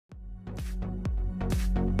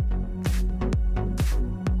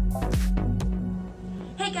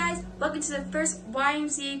welcome to the first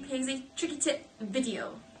YMCA Paisley Tricky Tip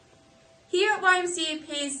video. Here at YMCA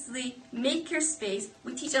Paisley Makerspace,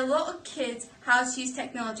 we teach a lot of kids how to use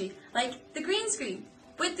technology, like the green screen.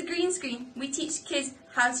 With the green screen, we teach kids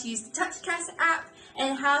how to use the TouchCast app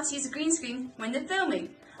and how to use the green screen when they're filming.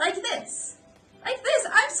 Like this! Like this!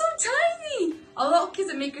 I'm so tiny! A lot of kids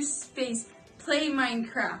at Makerspace play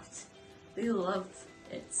Minecraft. They love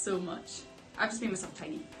it so much. I've just made myself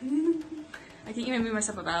tiny. I can't even move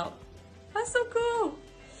myself about. That's so cool!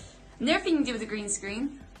 Another thing you can do with the green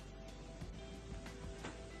screen.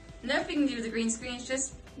 Is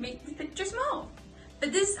just make the picture small.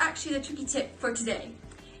 But this is actually the tricky tip for today.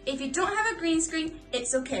 If you don't have a green screen,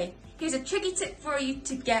 it's okay. Here's a tricky tip for you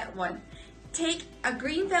to get one. Take a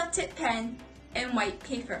green felt tip pen and white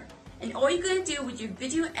paper. And all you're going to do with your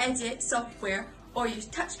video edit software or your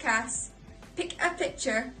TouchCast, pick a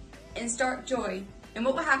picture and start drawing. And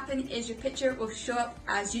what will happen is your picture will show up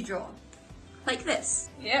as you draw. Like this.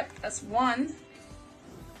 Yep, that's one.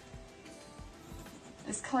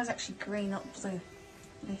 This colour is actually green, not blue.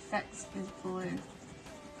 The effect is blue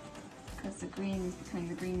because the green is behind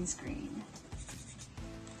the green screen.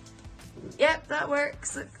 Yep, that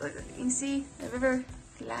works. Look, you can see the river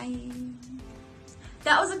flying.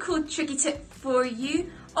 That was a cool tricky tip for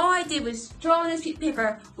you. All I did was draw on this sheet of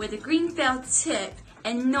paper with a green felt tip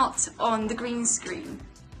and not on the green screen.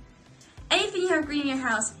 Anything you have green in your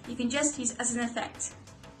house, you can just use as an effect.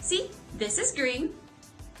 See, this is green,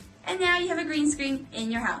 and now you have a green screen in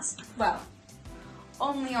your house. Well,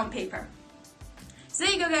 only on paper. So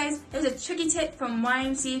there you go guys, there's a tricky tip from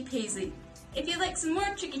YMCA Paisley. If you'd like some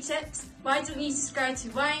more tricky tips, why don't you subscribe to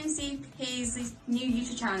YMCA Paisley's new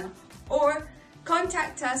YouTube channel, or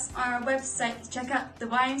contact us on our website to check out the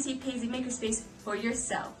YMCA Paisley Makerspace for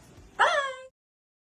yourself.